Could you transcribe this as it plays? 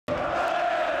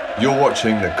You're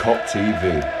watching the Kop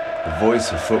TV, the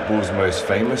voice of football's most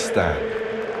famous stand.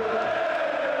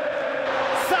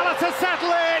 Salah to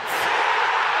settle it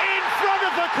in front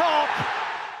of the Kop.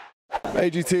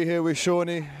 AGT here with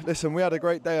Seany. Listen, we had a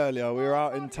great day earlier. We were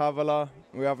out in Tavalla,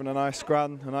 we were having a nice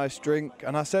scran, a nice drink,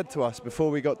 and I said to us before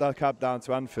we got the cab down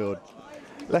to Anfield,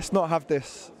 let's not have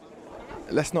this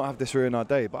ruin our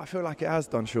day. But I feel like it has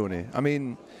done, Seany. I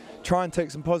mean, try and take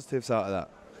some positives out of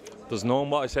that. There's no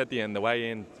what I said at the end. The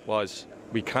way in was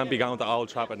we can't be going to Old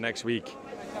Trafford next week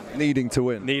Needing to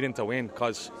win,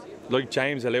 because, like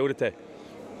James alluded to,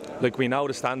 like we know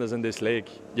the standards in this league.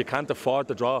 You can't afford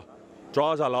to draw.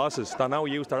 Draws are losses. They're no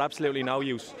use. They're absolutely no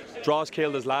use. Draws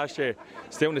killed us last year.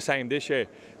 It's doing the same this year.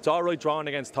 It's all right drawing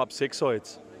against top 6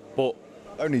 sides, but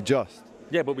only just.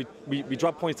 Yeah, but we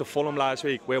dropped points to Fulham last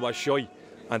week where we're shy,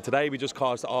 and today we just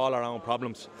caused all our own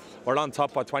problems. We're on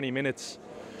top for 20 minutes.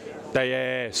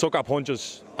 They suck our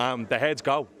punches. The heads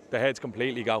go. The heads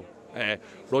completely go.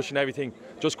 Rushing everything,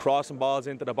 just crossing balls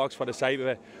into the box for the sake of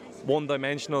it.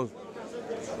 One-dimensional.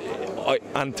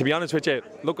 And to be honest with you,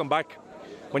 looking back,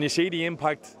 when you see the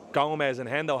impact Gomez and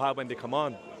Hendo have when they come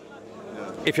on,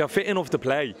 if you're fit enough to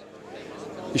play,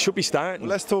 you should be starting.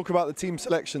 Let's talk about the team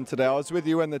selection today. I was with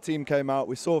you when the team came out.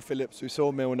 We saw Phillips, we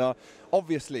saw Milner.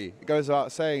 Obviously, it goes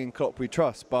without saying in Klopp we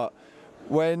trust, but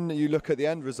when you look at the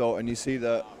end result and you see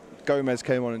that Gomez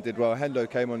came on and did well, Hendo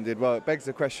came on and did well, it begs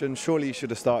the question, surely you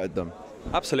should have started them.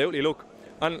 Absolutely, look,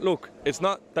 it's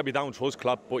not that we don't trust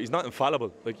Klopp, but he's not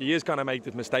infallible. Like, he is going to make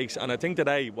the mistakes, and I think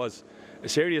today was a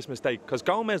serious mistake, because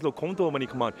Gomez looked comfortable when he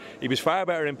came on. He was far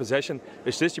better in possession,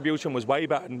 his distribution was way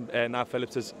better than Nat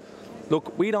Phillips's.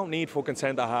 Look, we don't need fucking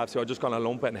centre-halves who are just going to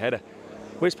lump it and head it.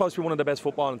 We're supposed to be one of the best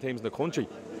footballing teams in the country.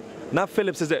 Nat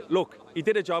Phillips is it. Look, he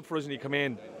did a job for us when he came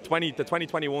in the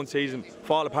 2021 season,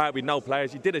 fall apart with no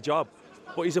players. He did a job,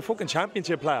 but he's a fucking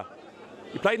championship player.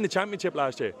 He played in the championship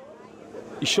last year.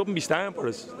 He shouldn't be starting for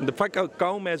us. And the fact that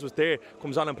Gomez was there,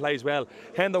 comes on and plays well.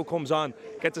 Hendo comes on,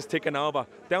 gets us ticking over.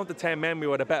 Down to 10 men, we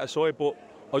were the better side, but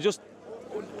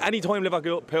any time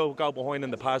Liverpool go behind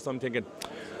in the past, I'm thinking,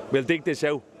 we'll dig this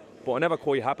out. But it never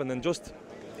quite happened, and just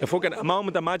a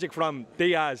moment of magic from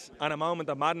Diaz and a moment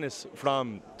of madness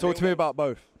from... Talk to me about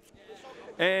both.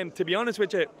 To be honest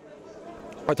with you,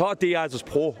 I thought Diaz was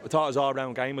poor. I thought his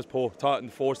all-round game was poor. I thought in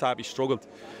the first half he struggled.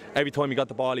 Every time he got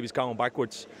the ball, he was going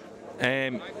backwards.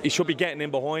 He should be getting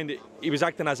in behind. He was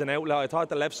acting as an outlet. I thought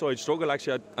the left side struggled,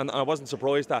 actually, and I wasn't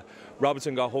surprised that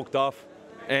Robertson got hooked off.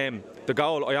 The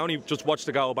goal, I only just watched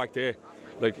the goal back there.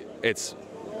 Like, it's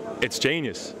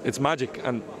genius. It's magic,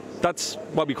 and that's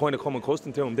what we kind of come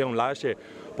accustomed to him doing last year.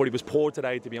 But he was poor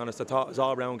today, to be honest. I thought his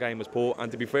all-round game was poor,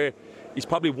 and to be fair, he's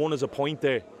probably won as a point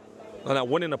there. And that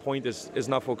winning a point is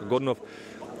not fucking good enough.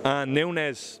 And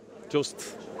Nunez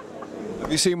just...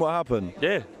 Have you seen what happened?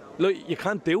 Yeah. Look, you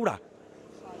can't do that.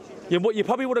 You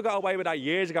probably would have got away with that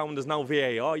years ago when there's no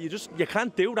VAR. You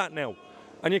can't do that now.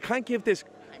 And you can't give this...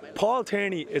 Paul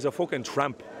Tierney is a fucking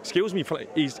tramp. Excuse me,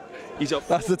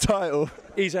 That's the title.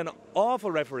 He's an awful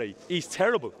referee. He's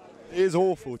terrible. He is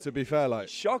awful, to be fair, like.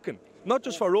 Shocking. Not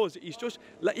just for us, he's just...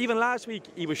 Even last week,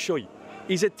 he was shy.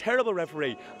 He's a terrible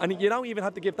referee, and you don't even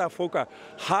have to give that fucker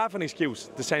half an excuse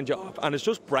to send you off, and it's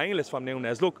just brainless from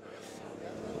Nunez. Look,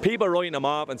 people are writing him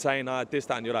off and saying, this,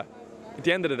 that and the other. At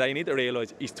the end of the day, you need to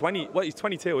realise he's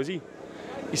 22, is he?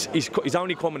 He's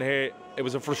only coming here. It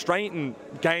was a frustrating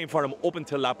game for him up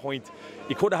until that point.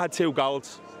 He could have had 2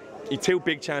 goals. He had 2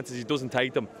 big chances, he doesn't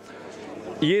take them.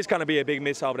 He is going to be a big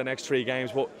miss over the next 3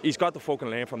 games, but he's got to fucking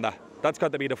learn from that. That's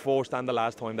got to be the first and the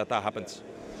last time that happens.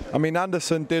 I mean,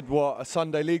 Anderson did what a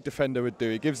Sunday League defender would do.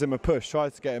 He gives him a push,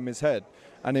 tries to get him his head,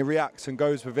 and he reacts and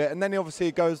goes with it. And then obviously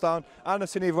he goes down.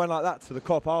 Anderson even went like that to the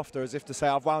Kop after, as if to say,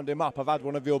 I've wound him up, I've had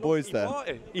one of your boys there.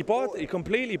 He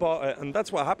completely bought it, and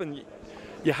that's what happened.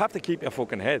 You have to keep your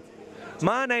fucking head.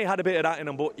 Mane had a bit of that in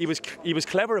him, but he was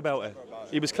clever about it.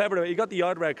 He was clever about it. He got the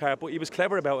odd red card, but he was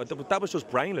clever about it. That was just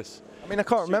brainless. I mean, I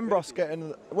can't remember us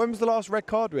getting... When was the last red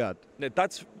card we had?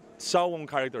 That's so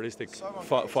uncharacteristic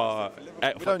for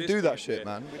we don't do that shit,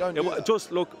 man. We don't do that.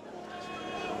 Just look,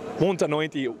 1 to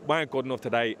 90 weren't good enough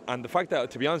today, and the fact that,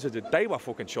 to be honest with you, they were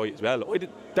fucking shy as well.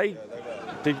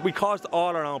 We caused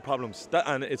all our own problems,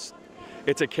 and it's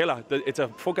a killer. It's a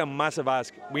fucking massive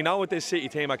ask. We know what this City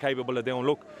team are capable of doing.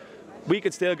 Look, we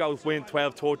could still go win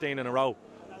 12, 13 in a row,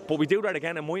 but we do that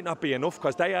again, it might not be enough,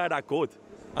 because they are that good.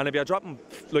 And if you're dropping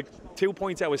like 2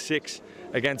 points out of 6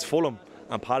 against Fulham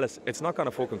and Palace, it's not going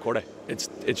to fucking cut it.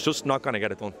 It's just not going to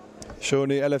get it done.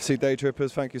 Seany, LFC Day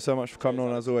Trippers, thank you so much for coming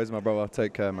on as always, my brother.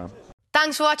 Take care, man.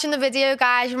 Thanks for watching the video,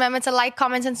 guys. Remember to like,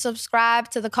 comment and subscribe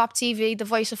to the Kop TV, the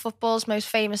voice of football's most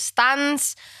famous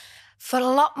stands. for a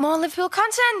lot more Liverpool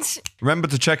content. Remember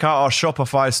to check out our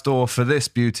Shopify store for this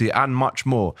beauty and much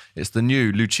more. It's the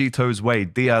new Luchito's Way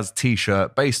Diaz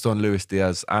t-shirt based on Luis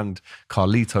Diaz and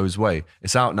Carlito's Way.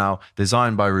 It's out now,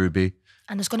 designed by Ruby.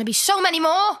 And there's going to be so many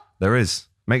more. There is.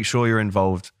 Make sure you're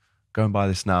involved. Go and buy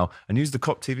this now and use the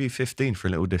Kop TV 15 for a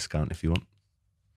little discount if you want.